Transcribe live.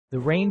The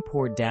rain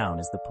poured down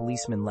as the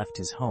policeman left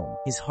his home,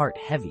 his heart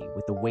heavy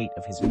with the weight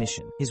of his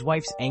mission. His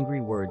wife's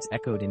angry words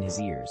echoed in his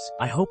ears.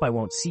 "I hope I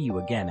won't see you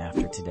again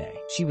after today."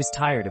 She was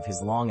tired of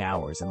his long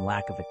hours and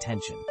lack of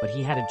attention, but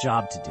he had a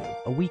job to do.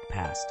 A week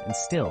passed, and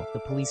still, the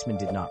policeman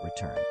did not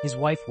return. His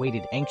wife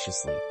waited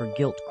anxiously, her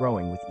guilt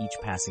growing with each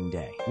passing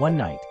day. One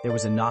night, there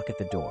was a knock at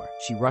the door.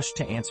 She rushed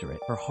to answer it,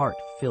 her heart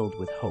filled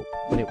with hope.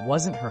 But it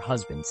wasn't her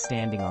husband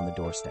standing on the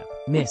doorstep.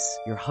 "Miss,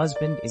 your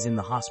husband is in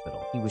the hospital.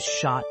 He was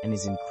shot and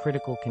is in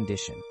critical condition."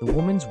 The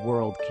woman's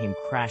world came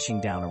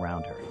crashing down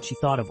around her. She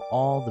thought of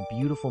all the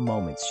beautiful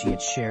moments she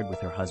had shared with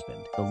her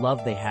husband, the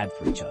love they had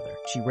for each other.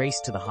 She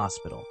raced to the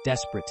hospital,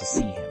 desperate to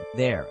see him.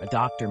 There, a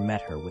doctor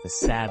met her with a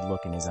sad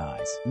look in his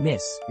eyes.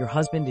 "Miss, your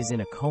husband is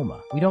in a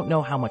coma. We don't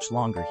know how much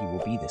longer he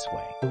will be this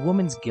way." The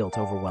woman's guilt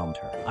overwhelmed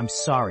her. "I'm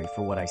sorry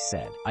for what I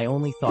said. I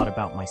only thought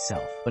about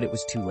myself." But it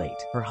was too late.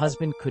 Her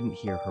husband couldn't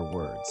hear her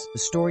words. The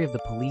story of the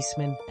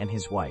policeman and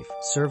his wife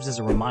serves as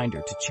a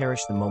reminder to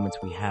cherish the moments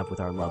we have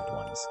with our loved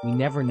ones. We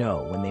never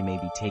know when they may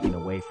be taken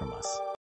away from us.